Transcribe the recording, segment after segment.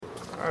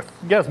I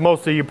guess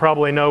most of you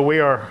probably know we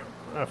are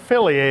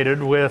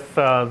affiliated with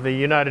the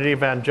United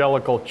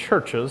Evangelical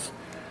Churches.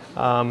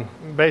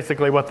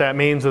 Basically what that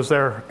means is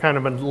they're kind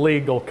of a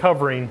legal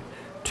covering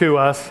to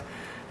us.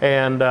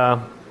 And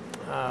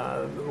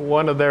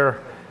one of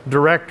their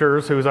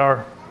directors, who's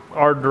our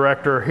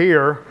director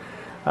here,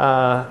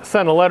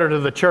 sent a letter to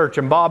the church,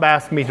 and Bob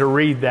asked me to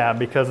read that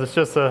because it's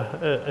just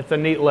it's a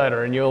neat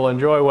letter, and you'll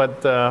enjoy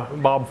what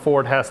Bob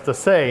Ford has to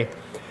say.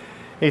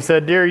 He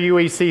said, "Dear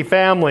UEC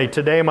family,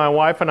 today my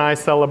wife and I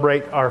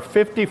celebrate our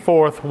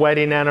 54th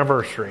wedding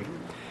anniversary.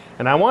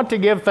 And I want to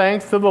give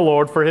thanks to the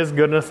Lord for His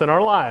goodness in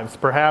our lives.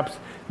 Perhaps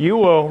you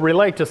will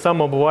relate to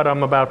some of what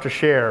I'm about to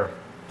share.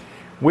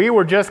 We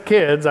were just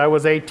kids. I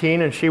was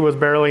 18 and she was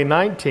barely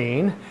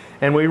 19.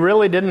 And we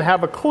really didn't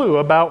have a clue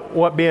about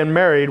what being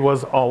married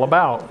was all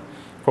about.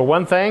 For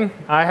one thing,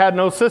 I had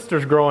no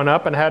sisters growing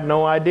up and had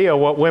no idea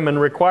what women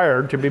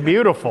required to be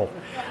beautiful.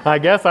 I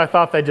guess I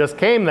thought they just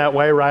came that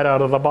way right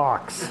out of the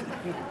box.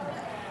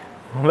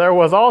 There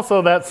was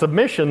also that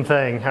submission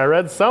thing. I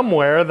read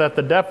somewhere that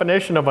the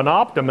definition of an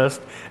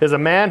optimist is a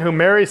man who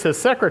marries his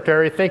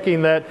secretary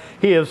thinking that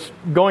he is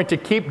going to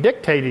keep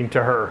dictating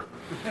to her.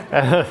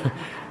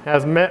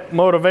 As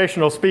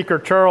motivational speaker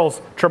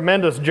Charles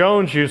Tremendous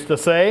Jones used to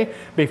say,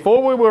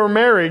 before we were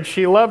married,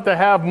 she loved to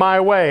have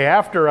my way.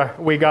 After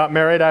we got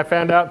married, I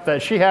found out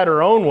that she had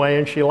her own way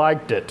and she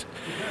liked it.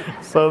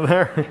 So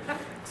there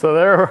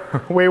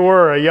we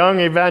were, a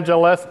young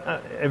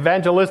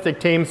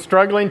evangelistic team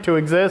struggling to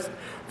exist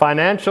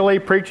financially,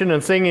 preaching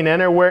and singing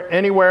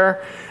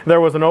anywhere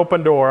there was an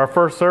open door. Our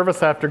first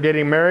service after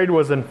getting married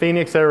was in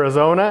Phoenix,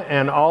 Arizona,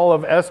 and all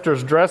of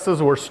Esther's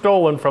dresses were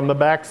stolen from the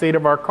back seat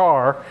of our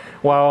car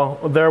while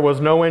there was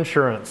no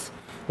insurance.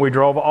 We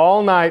drove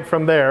all night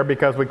from there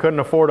because we couldn't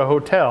afford a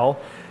hotel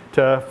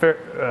to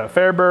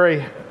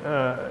Fairbury,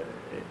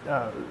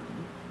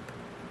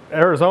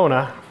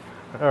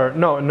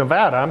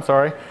 Nevada, I'm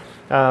sorry.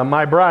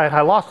 My bride, I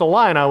lost a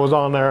line I was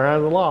on there.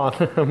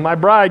 My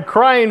bride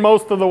crying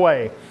most of the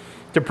way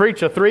to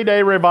preach a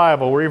 3-day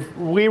revival.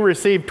 We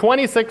received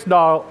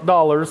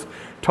 $26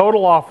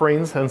 total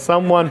offerings, and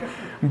someone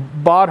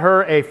bought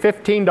her a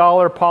 $15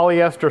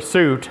 polyester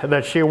suit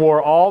that she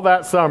wore all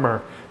that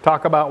summer.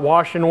 Talk about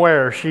wash and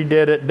wear. She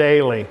did it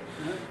daily.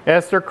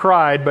 Esther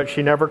cried, but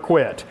she never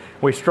quit.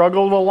 We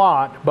struggled a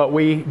lot, but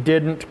we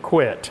didn't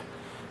quit.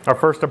 Our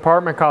first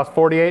apartment cost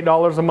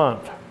 $48 a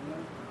month.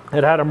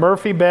 It had a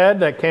Murphy bed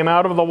that came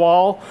out of the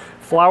wall,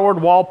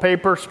 flowered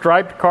wallpaper,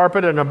 striped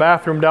carpet, and a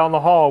bathroom down the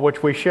hall,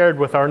 which we shared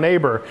with our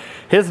neighbor.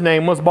 His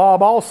name was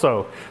Bob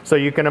also. So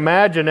you can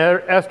imagine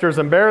Esther's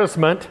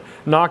embarrassment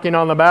knocking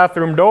on the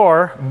bathroom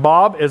door.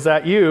 Bob, is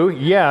that you?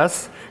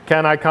 Yes.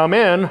 Can I come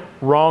in?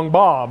 Wrong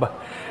Bob.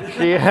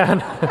 She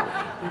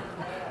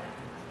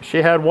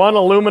had one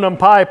aluminum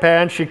pie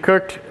pan. She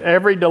cooked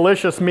every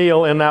delicious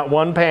meal in that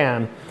one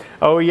pan.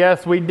 Oh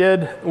yes, we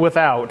did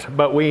without,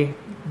 but we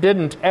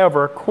didn't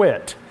ever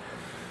quit.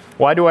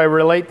 Why do I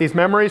relate these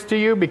memories to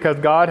you? Because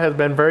God has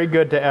been very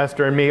good to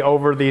Esther and me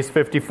over these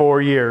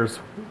 54 years.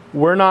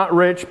 We're not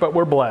rich, but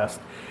we're blessed.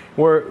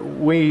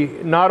 We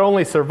not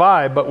only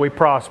survived, but we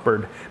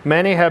prospered.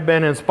 Many have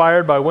been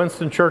inspired by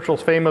Winston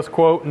Churchill's famous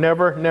quote,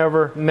 never,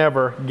 never,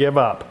 never give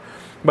up.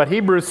 But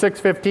Hebrews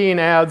 6:15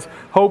 adds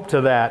hope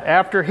to that.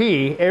 After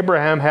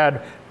Abraham,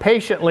 had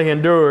patiently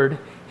endured,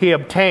 he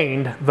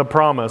obtained the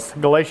promise.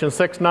 Galatians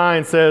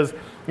 6:9 says,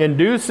 in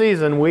due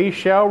season we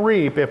shall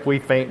reap if we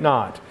faint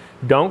not.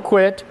 Don't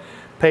quit,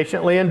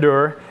 patiently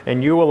endure,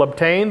 and you will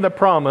obtain the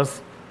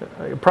promised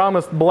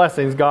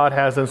blessings God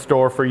has in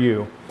store for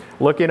you.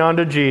 Looking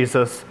unto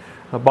Jesus,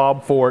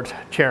 Bob Fort,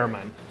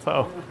 chairman.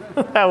 So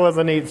that was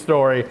a neat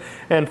story.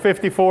 And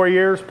 54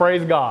 years,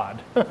 praise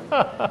God.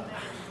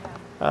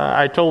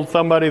 I told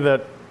somebody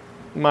that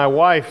my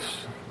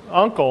wife's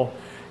uncle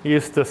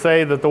used to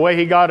say that the way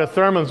he got his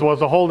sermons was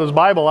to hold his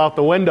Bible out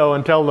the window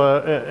and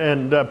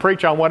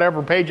preach on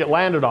whatever page it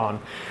landed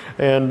on.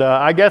 And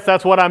I guess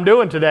that's what I'm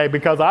doing today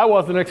because I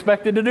wasn't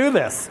expected to do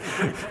this.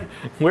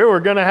 We were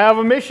going to have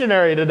a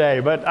missionary today,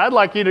 but I'd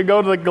like you to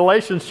go to the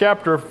Galatians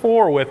chapter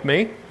 4 with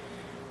me.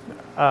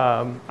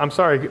 I'm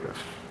sorry.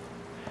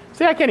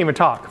 See, I can't even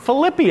talk.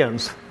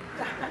 Philippians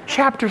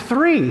chapter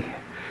 3.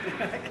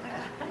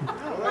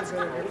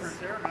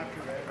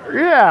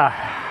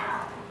 Yeah.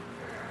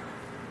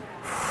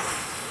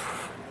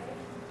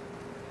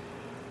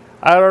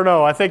 I don't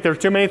know. I think there's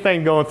too many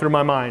things going through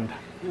my mind.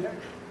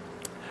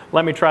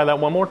 Let me try that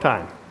one more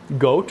time.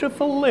 Go to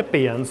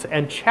Philippians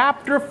and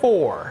chapter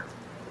 4.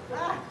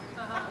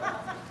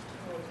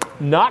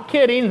 Not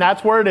kidding.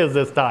 That's where it is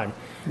this time.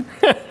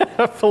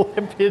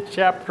 Philippians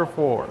chapter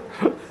 4.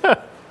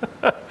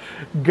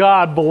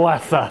 God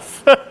bless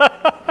us.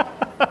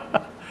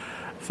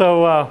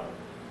 So,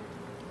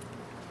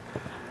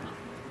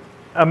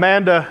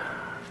 Amanda,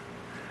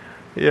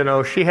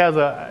 she has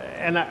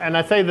and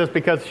I say this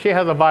because she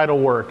has a vital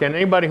work, and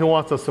anybody who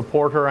wants to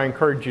support her, I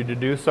encourage you to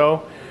do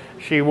so.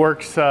 She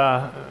works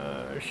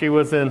She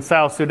was in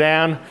South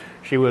Sudan.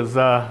 She was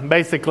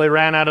basically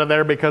ran out of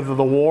there because of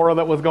the war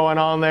that was going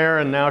on there,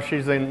 and now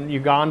she's in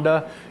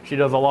Uganda. She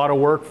does a lot of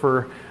work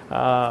for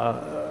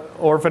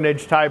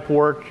orphanage type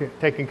work,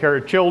 taking care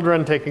of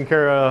children, taking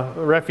care of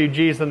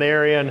refugees in the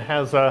area, and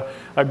has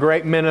a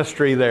great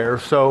ministry there.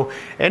 So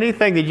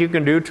anything that you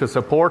can do to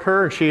support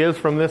her, she is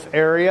from this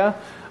area.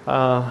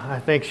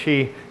 I think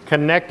she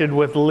connected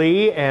with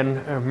Lee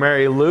and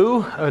Mary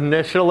Lou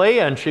initially,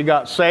 and she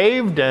got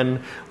saved,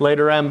 and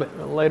later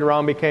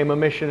on became a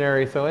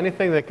missionary. So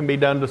anything that can be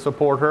done to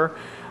support her,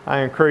 I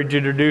encourage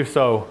you to do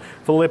so.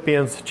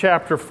 Philippians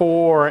chapter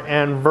 4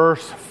 and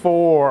verse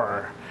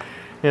 4.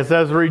 It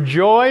says,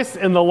 "Rejoice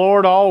in the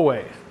Lord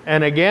always.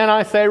 And again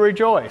I say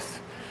rejoice.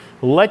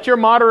 Let your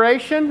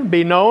moderation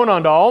be known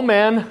unto all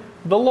men.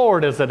 The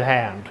Lord is at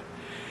hand.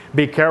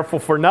 Be careful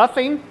for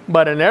nothing,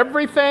 but in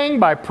everything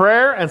by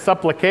prayer and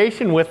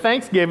supplication with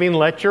thanksgiving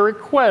let your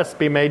requests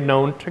be made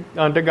known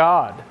unto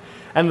God.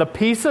 And the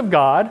peace of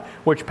God,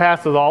 which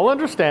passeth all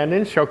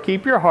understanding, shall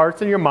keep your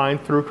hearts and your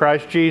minds through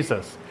Christ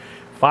Jesus.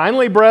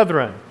 Finally,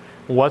 brethren,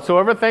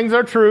 whatsoever things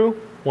are true,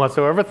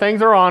 whatsoever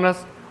things are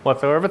honest,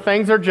 whatsoever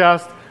things are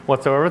just,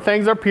 whatsoever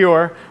things are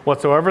pure,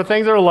 whatsoever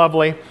things are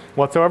lovely,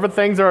 whatsoever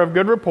things are of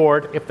good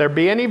report, if there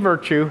be any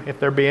virtue, if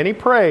there be any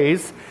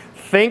praise,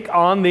 think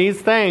on these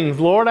things."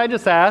 Lord, I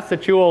just ask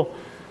that you will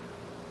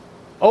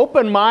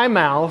open my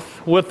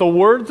mouth with the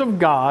words of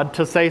God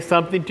to say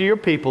something to your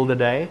people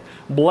today.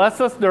 Bless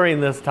us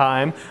during this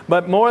time,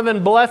 but more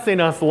than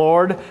blessing us,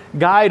 Lord,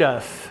 guide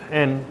us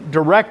and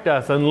direct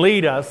us and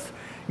lead us.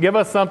 Give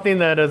us something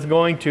that is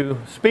going to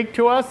speak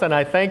to us, and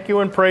I thank you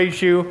and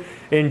praise you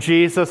in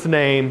Jesus'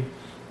 name.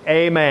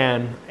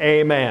 Amen.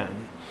 Amen.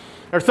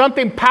 There's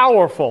something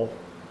powerful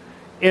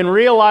in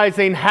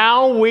realizing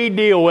how we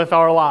deal with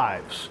our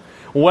lives.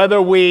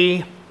 Whether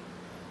we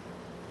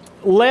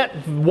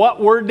let what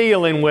we're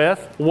dealing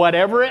with,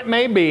 whatever it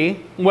may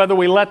be, whether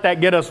we let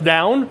that get us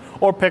down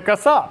or pick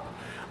us up.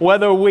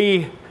 Whether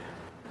we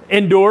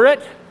endure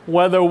it,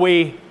 whether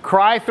we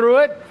cry through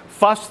it,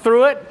 fuss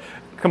through it,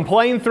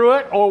 complain through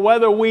it, or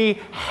whether we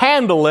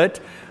handle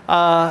it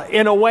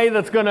in a way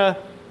that's going to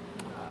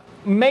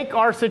make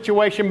our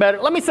situation better.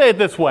 Let me say it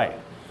this way.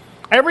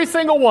 Every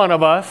single one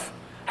of us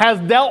has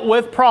dealt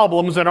with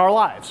problems in our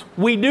lives.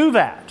 We do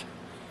that.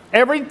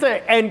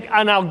 Everything,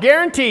 and I'll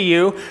guarantee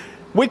you,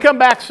 we come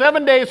back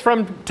 7 days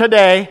from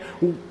today,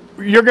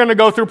 you're going to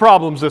go through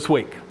problems this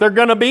week. They're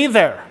going to be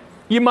there.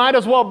 You might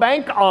as well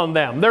bank on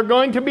them. They're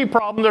going to be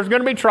problems. There's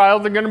going to be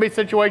trials. There's going to be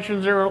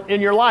situations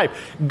in your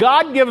life.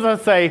 God gives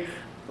us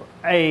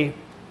a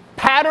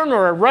pattern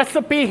or a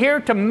recipe here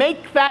to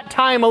make that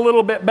time a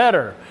little bit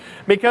better,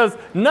 because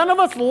none of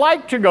us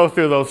like to go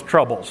through those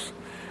troubles.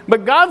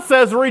 But God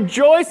says,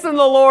 rejoice in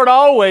the Lord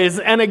always,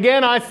 and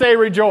again I say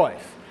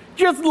rejoice.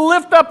 Just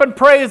lift up and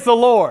praise the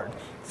Lord.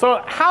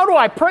 So how do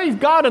I praise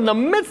God in the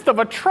midst of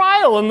a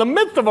trial, in the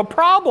midst of a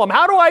problem?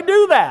 How do I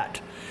do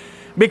that?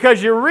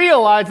 Because you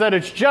realize that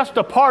it's just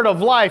a part of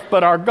life,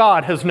 but our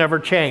God has never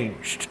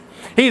changed.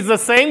 He's the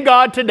same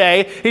God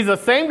today. He's the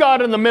same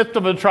God in the midst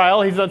of a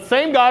trial. He's the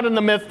same God in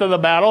the midst of the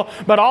battle.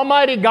 But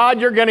Almighty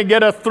God, you're going to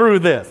get us through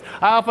this.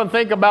 I often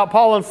think about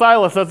Paul and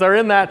Silas as they're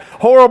in that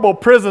horrible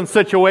prison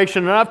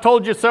situation. And I've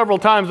told you several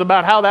times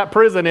about how that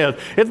prison is.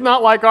 It's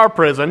not like our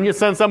prison. You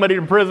send somebody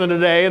to prison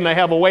today and they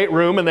have a weight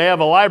room and they have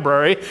a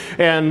library.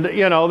 And,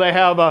 you know, they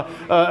have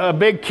a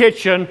big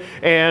kitchen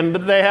and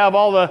they have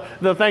all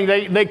the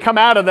things. They come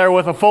out of there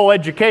with a full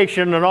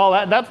education and all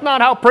that. That's not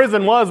how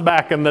prison was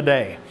back in the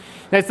day.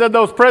 They said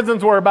those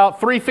prisons were about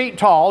 3 feet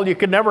tall. You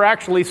could never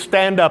actually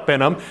stand up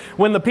in them.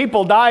 When the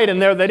people died in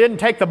there, they didn't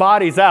take the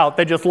bodies out.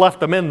 They just left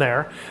them in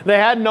there. They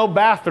had no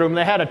bathroom.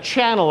 They had a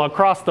channel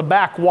across the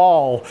back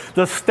wall.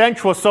 The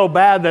stench was so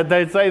bad that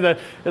they'd say that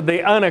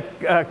the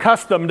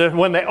unaccustomed,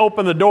 when they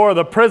opened the door of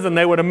the prison,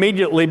 they would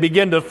immediately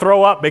begin to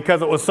throw up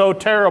because it was so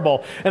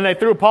terrible. And they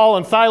threw Paul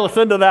and Silas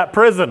into that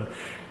prison.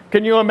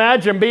 Can you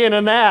imagine being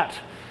in that?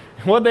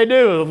 What'd they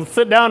do?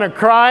 Sit down and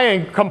cry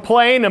and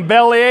complain and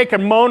bellyache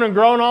and moan and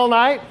groan all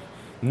night?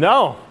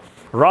 No.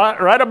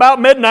 Right about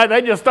midnight,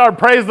 they just started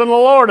praising the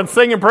Lord and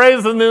singing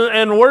praise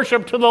and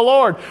worship to the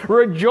Lord.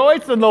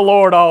 Rejoice in the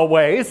Lord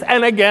always.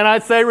 And again, I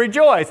say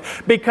rejoice,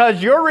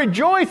 because your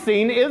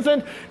rejoicing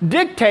isn't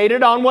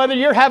dictated on whether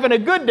you're having a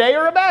good day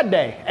or a bad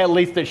day. At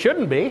least it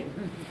shouldn't be.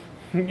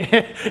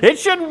 It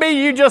shouldn't be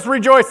you just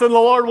rejoice in the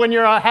Lord when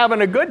you're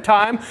having a good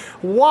time.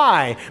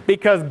 Why?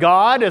 Because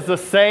God is the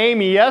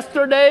same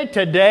yesterday,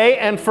 today,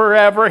 and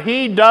forever.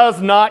 He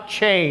does not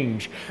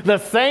change. The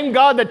same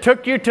God that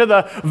took you to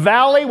the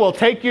valley will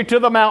take you to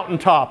the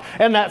mountaintop.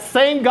 And that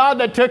same God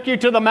that took you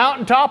to the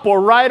mountaintop will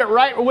ride it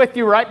right with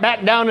you right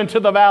back down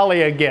into the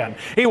valley again.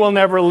 He will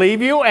never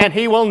leave you and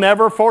He will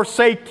never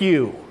forsake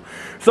you.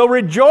 So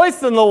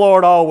rejoice in the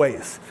Lord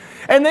always.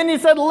 And then he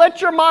said, let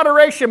your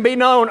moderation be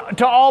known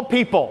to all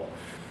people.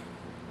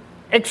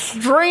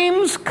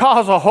 Extremes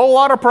cause a whole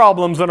lot of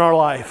problems in our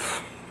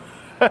life.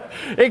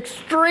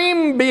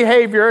 Extreme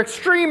behavior,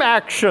 extreme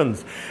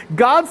actions.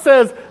 God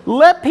says,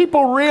 let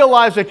people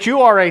realize that you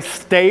are a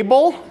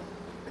stable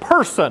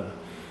person.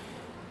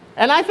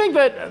 And I think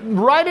that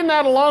right in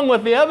that, along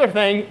with the other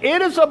thing,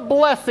 it is a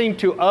blessing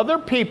to other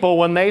people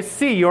when they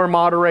see your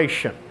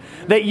moderation.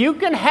 That you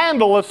can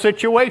handle a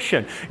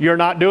situation. You're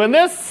not doing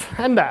this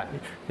and that,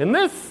 and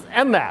this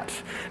and that.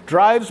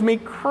 Drives me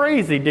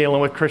crazy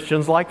dealing with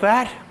Christians like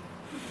that.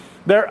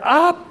 They're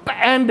up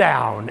and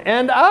down,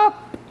 and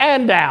up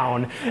and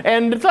down.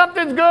 And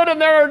something's good,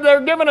 and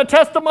they're giving a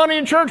testimony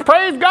in church.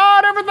 Praise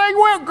God,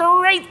 everything went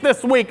great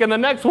this week. And the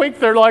next week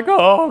they're like,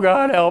 oh,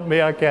 God help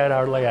me, I can't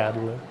hardly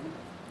handle it.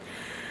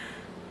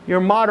 Your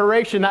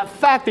moderation, that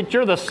fact that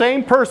you're the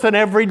same person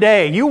every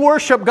day. You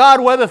worship God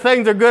whether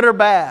things are good or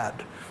bad.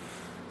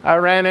 I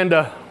ran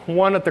into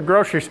one at the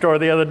grocery store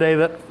the other day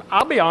that,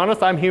 I'll be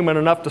honest, I'm human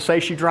enough to say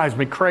she drives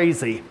me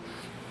crazy.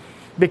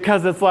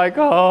 Because it's like,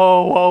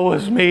 oh, woe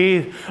is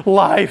me.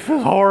 Life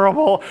is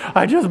horrible.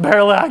 I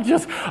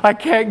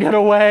can't get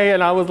away.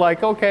 And I was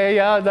like, okay,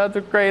 yeah, that's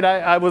great.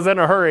 I was in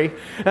a hurry.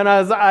 And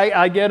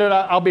I get it.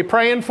 I'll be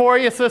praying for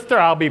you, sister.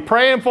 I'll be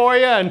praying for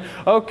you. And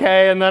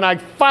okay. And then I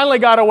finally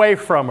got away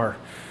from her.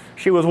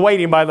 She was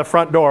waiting by the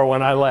front door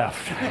when I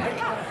left.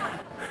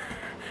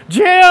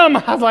 Jim!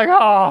 I was like,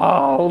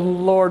 oh,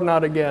 Lord,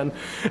 not again.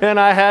 And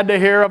I had to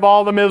hear of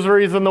all the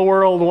miseries in the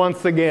world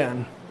once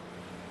again.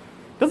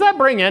 Does that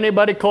bring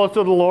anybody close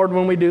to the Lord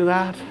when we do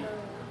that?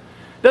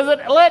 Does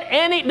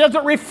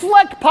it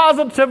reflect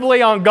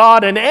positively on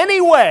God in any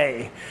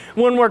way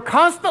when we're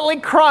constantly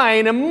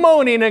crying and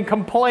moaning and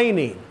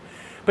complaining?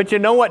 But you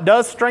know what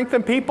does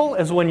strengthen people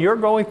is when you're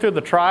going through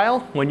the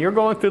trial, when you're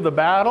going through the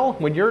battle,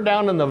 when you're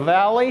down in the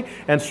valley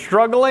and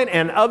struggling,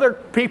 and other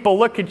people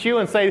look at you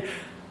and say,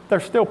 they're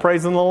still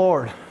praising the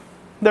Lord.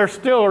 They're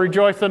still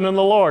rejoicing in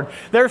the Lord.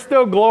 They're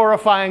still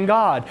glorifying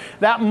God.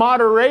 That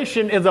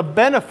moderation is a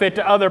benefit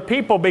to other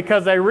people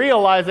because they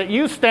realize that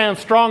you stand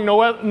strong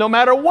no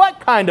matter what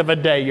kind of a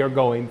day you're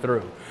going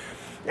through.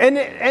 And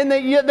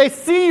they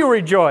see you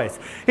rejoice.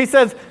 He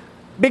says,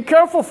 be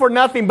careful for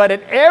nothing, but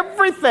in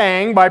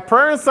everything, by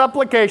prayer and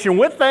supplication,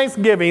 with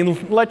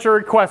thanksgiving, let your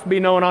requests be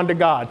known unto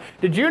God.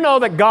 Did you know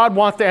that God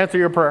wants to answer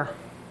your prayer?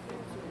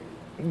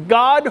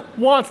 God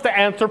wants to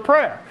answer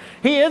prayer.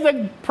 He is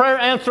a prayer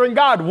answering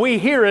God. We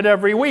hear it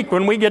every week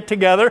when we get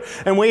together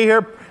and we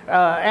hear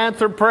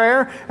answered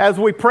prayer as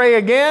we pray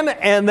again,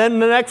 and then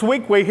the next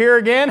week we hear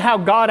again how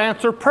God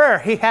answered prayer.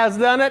 He has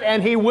done it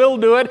and He will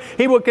do it.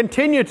 He will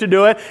continue to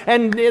do it.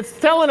 And it's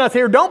telling us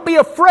here, don't be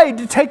afraid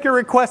to take your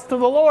requests to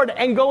the Lord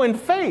and go in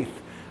faith.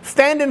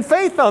 Stand in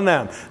faith on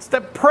them.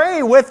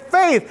 Pray with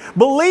faith.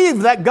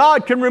 Believe that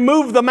God can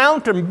remove the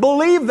mountain.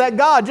 Believe that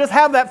God, just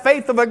have that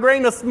faith of a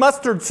grain of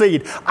mustard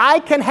seed. I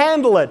can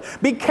handle it.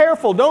 Be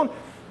careful. Don't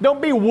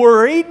be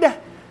worried.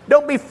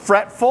 Don't be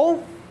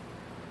fretful.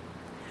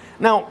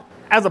 Now,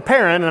 as a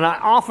parent, and I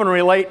often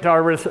relate to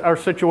our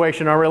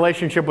situation, our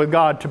relationship with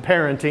God to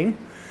parenting,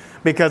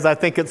 because I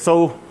think it's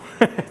so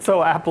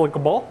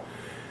applicable.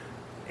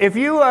 If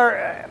you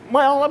are,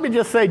 let me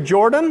just say,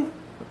 Jordan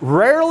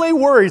rarely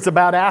worries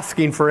about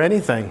asking for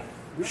anything.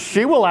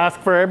 She will ask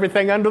for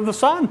everything under the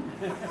sun.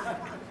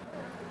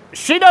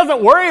 She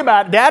doesn't worry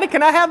about, Daddy,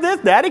 can I have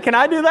this? Daddy, can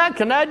I do that?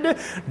 Can I do?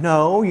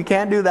 No, you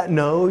can't do that.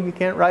 No, you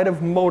can't ride a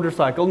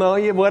motorcycle.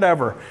 No,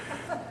 whatever.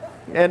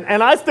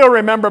 And I still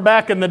remember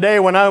back in the day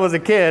when I was a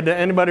kid.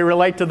 Anybody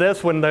relate to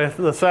this when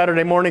the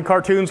Saturday morning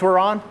cartoons were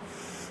on?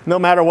 No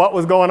matter what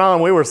was going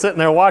on, we were sitting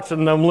there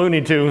watching them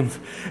Looney Tunes,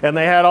 and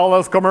they had all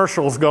those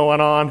commercials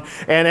going on,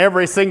 and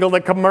every single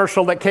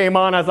commercial that came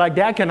on, I was like,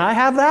 Dad, can I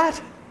have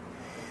that?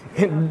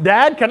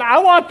 Dad, I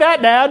want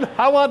that, Dad.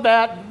 I want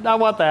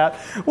that.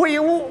 We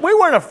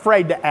weren't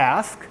afraid to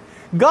ask.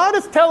 God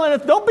is telling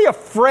us, don't be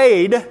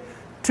afraid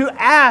to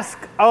ask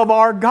of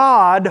our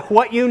God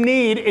what you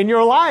need in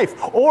your life,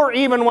 or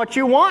even what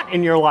you want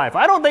in your life.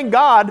 I don't think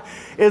God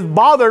is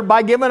bothered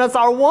by giving us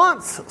our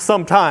wants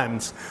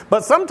sometimes.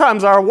 But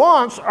sometimes our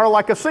wants are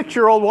like a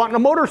 6-year-old wanting a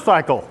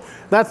motorcycle.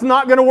 That's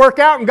not going to work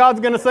out, and God's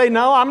going to say,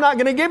 no, I'm not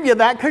going to give you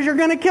that because you're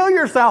going to kill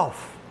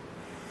yourself.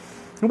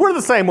 We're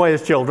the same way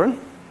as children.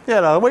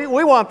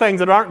 We want things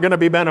that aren't going to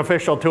be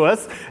beneficial to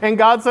us. And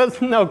God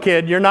says, no,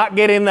 kid, you're not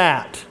getting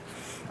that.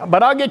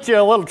 But I'll get you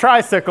a little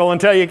tricycle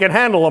until you can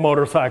handle a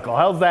motorcycle.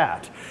 How's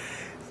that?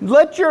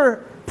 Let your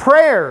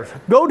prayers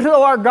go to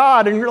our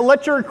God and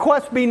let your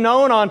requests be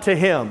known unto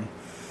Him.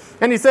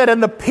 And He said,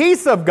 and the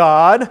peace of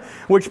God,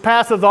 which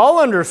passes all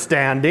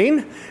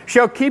understanding,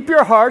 shall keep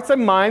your hearts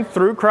and minds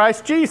through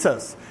Christ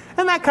Jesus.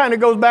 And that kind of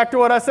goes back to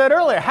what I said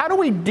earlier. How do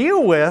we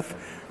deal with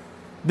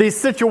these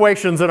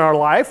situations in our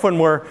life when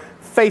we're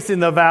facing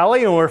the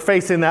valley and we're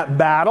facing that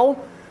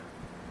battle?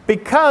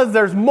 Because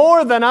there's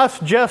more than us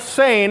just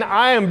saying,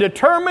 I am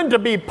determined to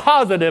be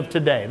positive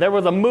today. There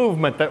was a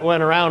movement that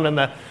went around in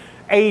the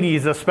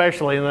 80s,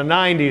 especially in the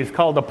 90s,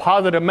 called the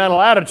Positive Mental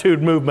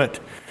Attitude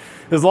Movement.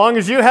 As long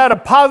as you had a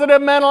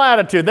positive mental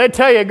attitude, they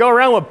tell you go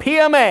around with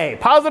PMA,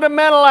 positive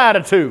mental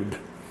attitude.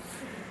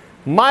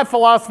 My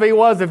philosophy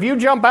was, if you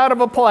jump out of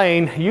a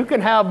plane, you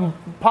can have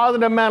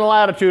positive mental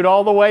attitude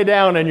all the way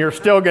down and you're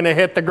still going to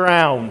hit the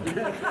ground.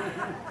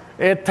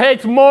 It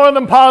takes more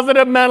than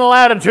positive mental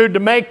attitude to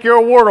make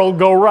your world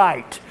go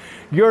right.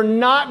 You're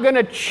not going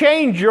to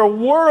change your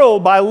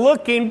world by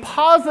looking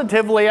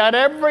positively at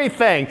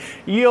everything.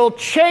 You'll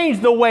change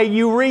the way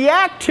you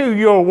react to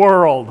your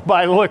world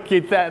by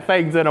looking at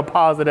things in a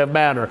positive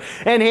manner.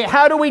 And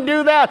how do we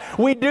do that?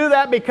 We do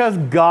that because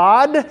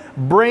God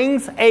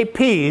brings a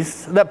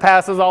peace that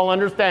passes all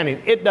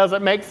understanding. It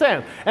doesn't make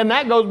sense. And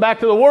that goes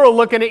back to the world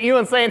looking at you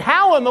and saying,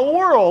 how in the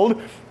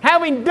world,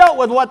 having dealt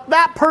with what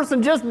that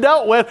person just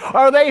dealt with,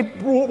 are they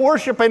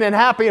worshiping and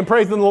happy and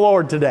praising the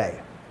Lord today?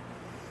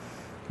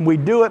 We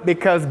do it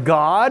because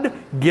God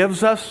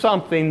gives us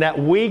something that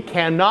we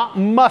cannot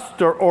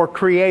muster or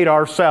create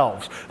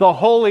ourselves. The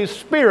Holy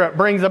Spirit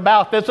brings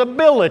about this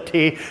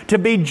ability to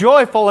be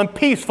joyful and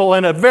peaceful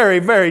in a very,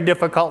 very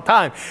difficult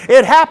time.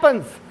 It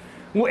happens.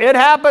 It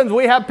happens.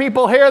 We have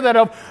people here that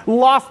have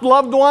lost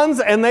loved ones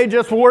and they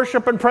just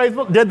worship and praise.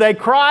 Did they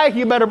cry?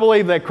 You better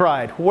believe they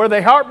cried. Were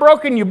they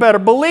heartbroken? You better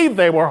believe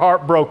they were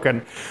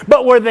heartbroken.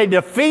 But were they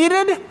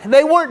defeated?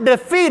 They weren't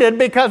defeated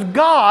because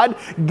God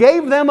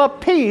gave them a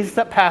peace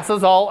that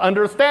passes all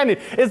understanding.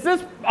 Is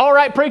this all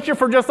right, preacher,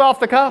 for just off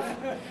the cuff?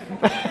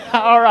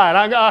 All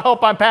right. I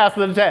hope I'm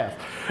passing the test.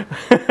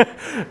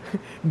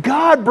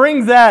 God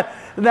brings that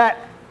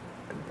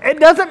it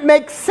doesn't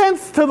make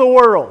sense to the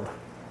world.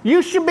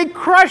 You should be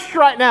crushed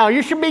right now.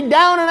 You should be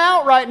down and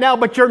out right now,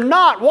 but you're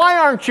not. Why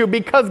aren't you?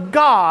 Because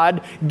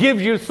God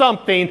gives you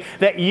something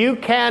that you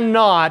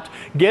cannot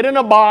get in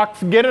a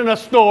box, get in a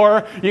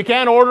store. You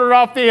can't order it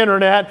off the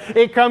internet.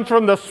 It comes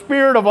from the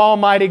Spirit of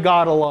Almighty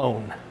God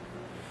alone.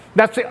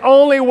 That's the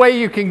only way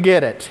you can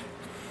get it.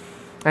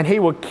 And He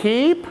will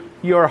keep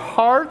your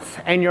hearts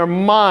and your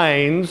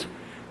minds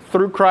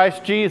through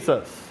Christ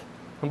Jesus.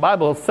 The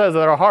Bible says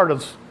that our heart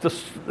is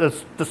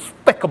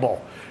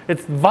despicable.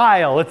 It's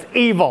vile, it's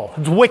evil,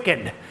 it's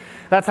wicked.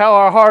 That's how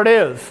our heart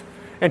is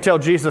until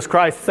Jesus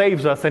Christ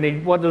saves us.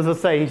 And what does it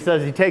say? He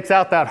says He takes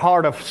out that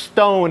heart of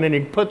stone and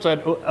He puts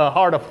a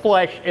heart of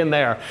flesh in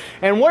there.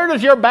 And where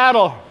does your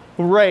battle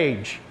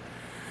rage?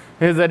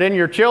 Is it in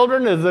your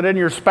children? Is it in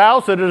your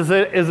spouse? Is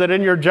it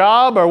in your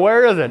job? Or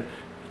where is it?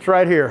 It's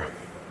right here.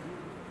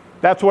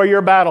 That's where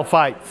your battle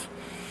fights.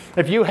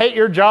 If you hate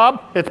your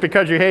job, it's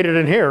because you hate it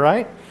in here,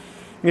 right?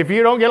 If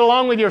you don't get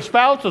along with your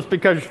spouse, it's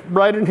because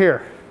right in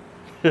here.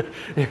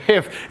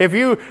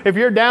 If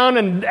you're down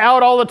and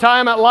out all the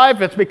time at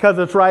life, it's because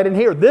it's right in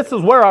here. This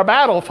is where our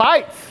battle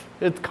fights.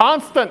 It's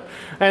constant.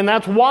 And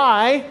that's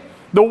why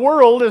the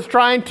world is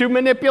trying to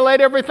manipulate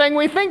everything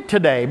we think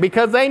today,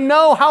 because they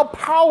know how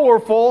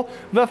powerful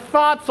the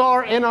thoughts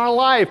are in our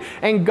life.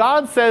 And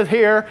God says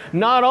here,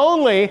 not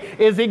only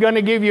is He going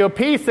to give you a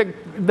peace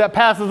that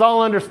passes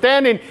all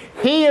understanding,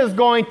 He is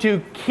going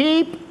to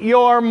keep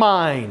your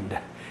mind.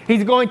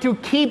 He's going to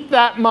keep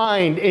that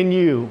mind in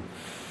you.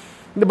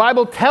 The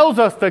Bible tells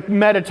us to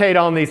meditate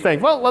on these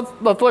things. Well,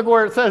 let's look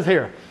where it says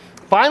here.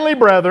 Finally,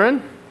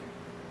 brethren,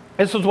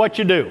 this is what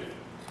you do.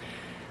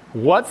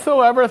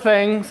 Whatsoever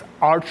things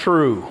are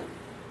true.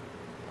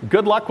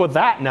 Good luck with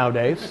that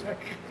nowadays.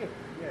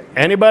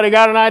 Anybody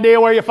got an idea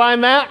where you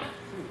find that?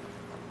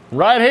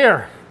 Right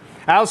here.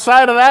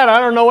 Outside of that, I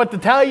don't know what to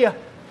tell you.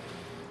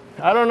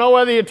 I don't know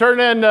whether you turn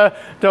into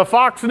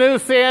Fox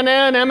News,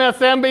 CNN,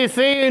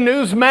 MSNBC,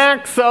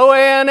 Newsmax,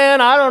 OANN.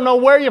 I don't know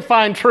where you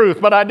find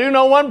truth, but I do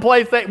know one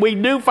place that we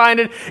do find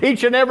it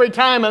each and every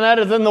time, and that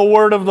is in the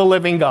Word of the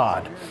living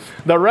God.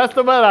 The rest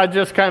of it, I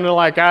just kind of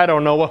like, I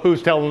don't know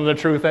who's telling the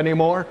truth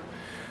anymore.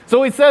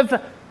 So He says,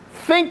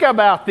 think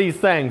about these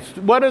things.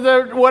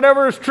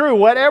 Whatever is true,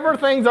 whatever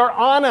things are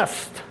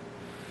honest.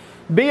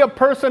 Be a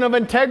person of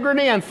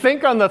integrity and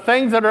think on the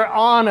things that are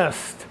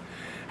honest.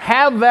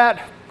 Have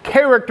that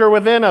character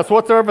within us,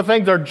 whatsoever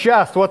things are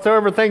just,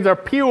 whatsoever things are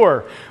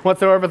pure,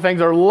 whatsoever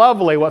things are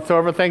lovely,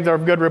 whatsoever things are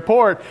of good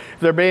report, if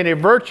there be any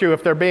virtue,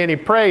 if there be any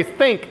praise,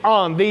 think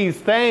on these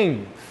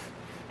things.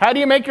 How do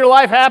you make your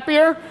life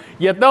happier?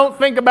 You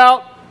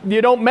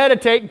don't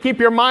meditate and keep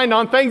your mind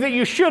on things that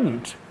you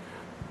shouldn't.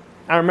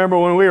 I remember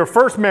when we were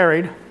first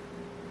married,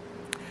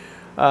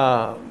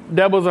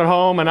 Deb was at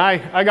home and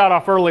I got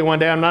off early one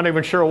day, I'm not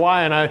even sure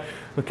why, and I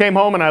came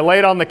home and I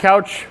laid on the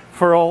couch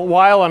for a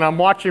while and I'm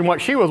watching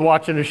what she was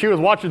watching, and she was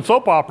watching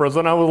soap operas,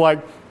 and I was like,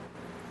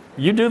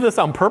 you do this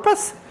on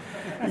purpose?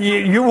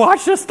 You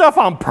watch this stuff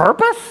on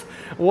purpose?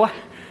 What?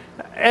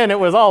 And it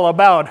was all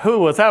about who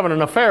was having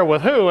an affair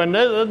with who,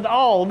 and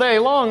all day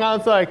long I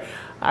was like,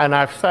 and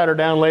I sat her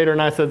down later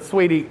and I said,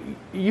 sweetie,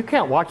 you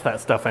can't watch that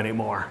stuff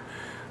anymore.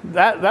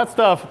 That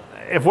stuff,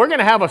 if we're going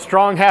to have a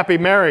strong, happy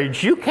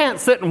marriage, you can't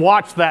sit and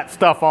watch that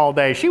stuff all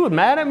day. She was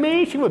mad at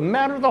me. She was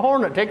mad at the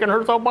Hornet, taking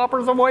her soap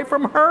operas away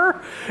from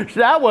her.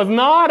 That was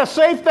not a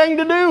safe thing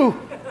to do.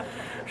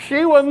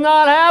 She was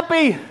not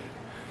happy.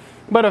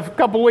 But a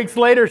couple weeks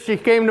later, she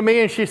came to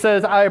me and she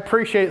says, I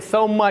appreciate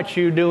so much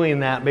you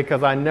doing that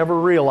because I never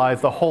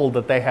realized the hold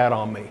that they had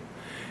on me.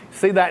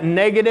 See, that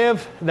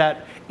negative,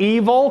 that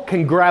evil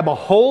can grab a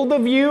hold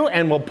of you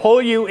and will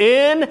pull you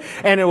in,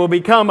 and it will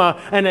become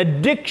an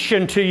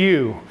addiction to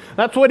you.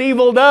 That's what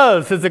evil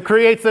does, is it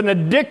creates an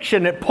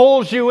addiction. It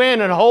pulls you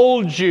in and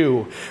holds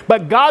you.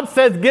 But God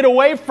says, get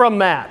away from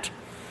that.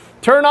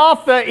 Turn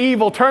off the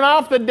evil, turn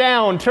off the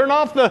down, turn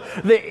off the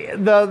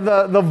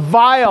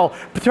vile,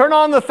 turn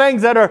on the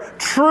things that are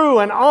true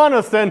and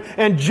honest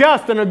and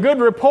just and a good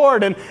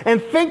report, and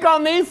think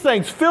on these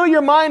things. Fill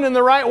your mind in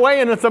the right way,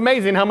 and it's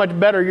amazing how much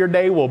better your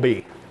day will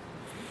be.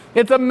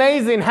 It's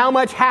amazing how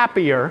much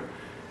happier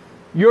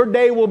your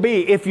day will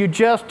be if you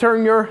just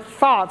turn your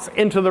thoughts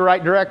into the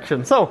right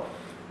direction. So,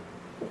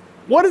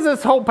 what is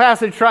this whole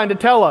passage trying to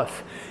tell us?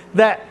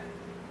 That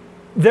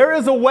there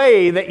is a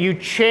way that you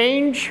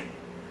change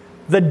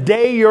the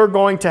day you're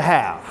going to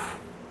have.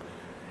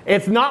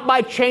 It's not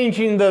by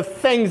changing the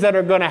things that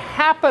are going to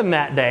happen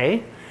that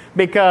day,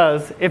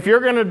 because if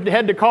you're going to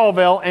head to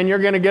Colville and you're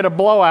going to get a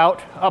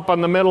blowout up on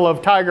the middle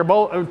of Tiger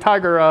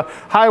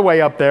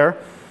Highway up there,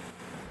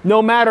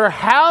 no matter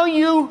how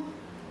you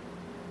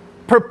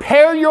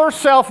prepare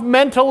yourself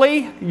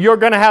mentally, you're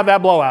going to have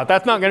that blowout.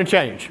 That's not going to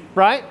change,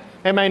 right?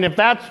 I mean, if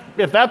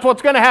that's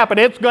what's going to happen,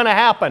 it's going to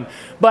happen.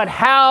 But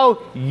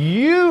how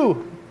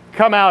you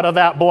come out of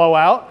that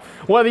blowout,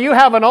 whether you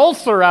have an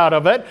ulcer out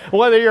of it,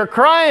 whether you're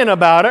crying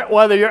about it,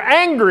 whether you're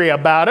angry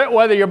about it,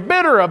 whether you're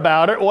bitter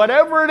about it,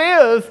 whatever it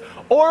is,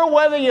 or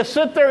whether you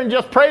sit there and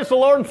just praise the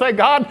Lord and say,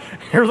 God,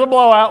 here's a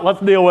blowout,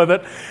 let's deal with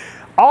it.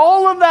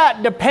 All of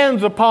that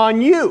depends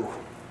upon you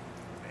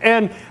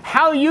and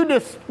how you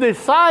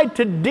decide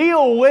to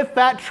deal with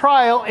that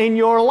trial in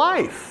your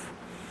life.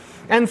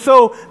 And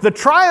so the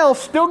trial's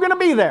still going to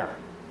be there.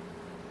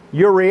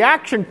 Your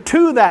reaction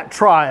to that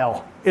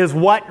trial is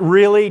what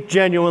really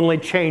genuinely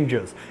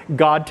changes.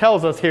 God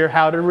tells us here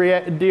how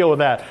to deal with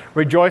that.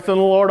 Rejoice in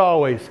the Lord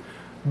always.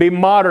 Be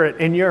moderate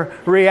in your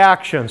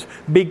reactions.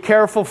 Be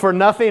careful for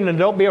nothing, and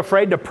don't be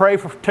afraid to pray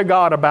to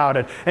God about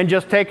it. And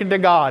just take it to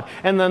God.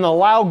 And then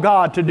allow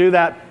God to do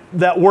that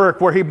work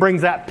where He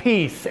brings that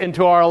peace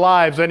into our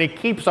lives, and He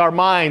keeps our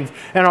minds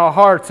and our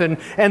hearts. And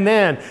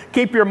then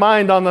keep your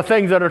mind on the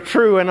things that are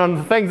true, and on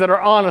the things that are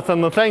honest,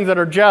 and the things that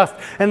are just,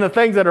 and the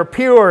things that are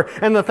pure,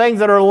 and the things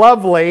that are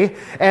lovely,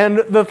 and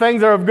the things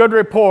that are of good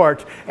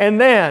report.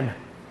 And then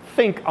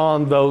think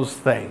on those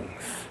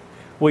things.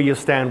 Will you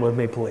stand with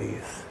me,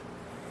 please?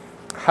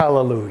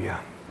 Hallelujah.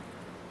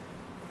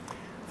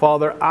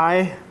 Father,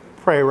 I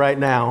pray right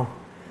now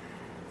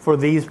for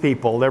these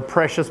people. They're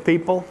precious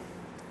people.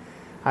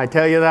 I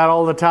tell you that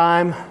all the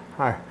time,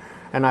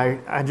 and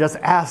I just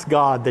ask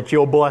God that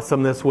you'll bless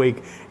them this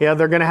week. Yeah,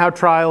 they're going to have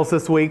trials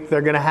this week.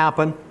 They're going to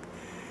happen.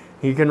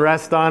 You can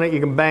rest on it.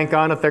 You can bank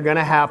on it. They're going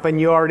to happen.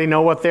 You already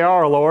know what they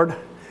are, Lord.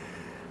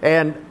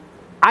 And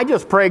I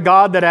just pray,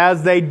 God, that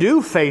as they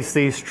do face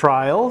these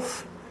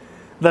trials,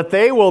 that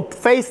they will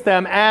face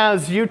them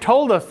as you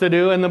told us to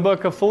do in the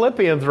book of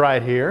Philippians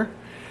right here.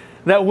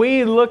 That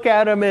we look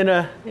at them in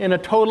a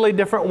totally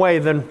different way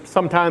than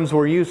sometimes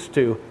we're used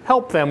to.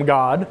 Help them,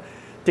 God,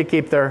 to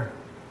keep their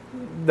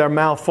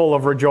mouth full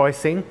of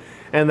rejoicing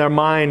and their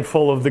mind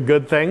full of the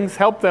good things.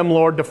 Help them,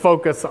 Lord, to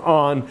focus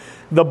on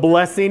the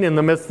blessing in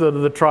the midst of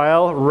the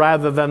trial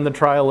rather than the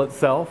trial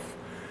itself.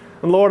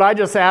 And Lord, I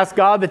just ask,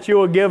 God, that you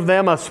will give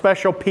them a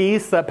special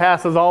peace that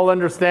passes all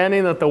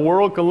understanding, that the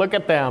world can look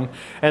at them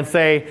and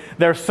say,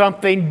 there's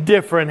something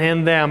different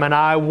in them, and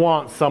I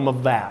want some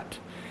of that.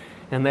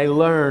 And they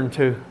learn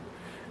to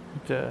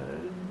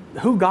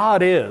who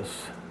God is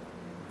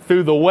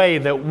through the way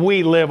that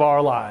we live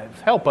our lives.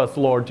 Help us,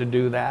 Lord, to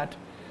do that.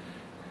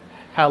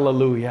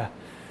 Hallelujah.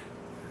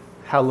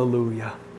 Hallelujah.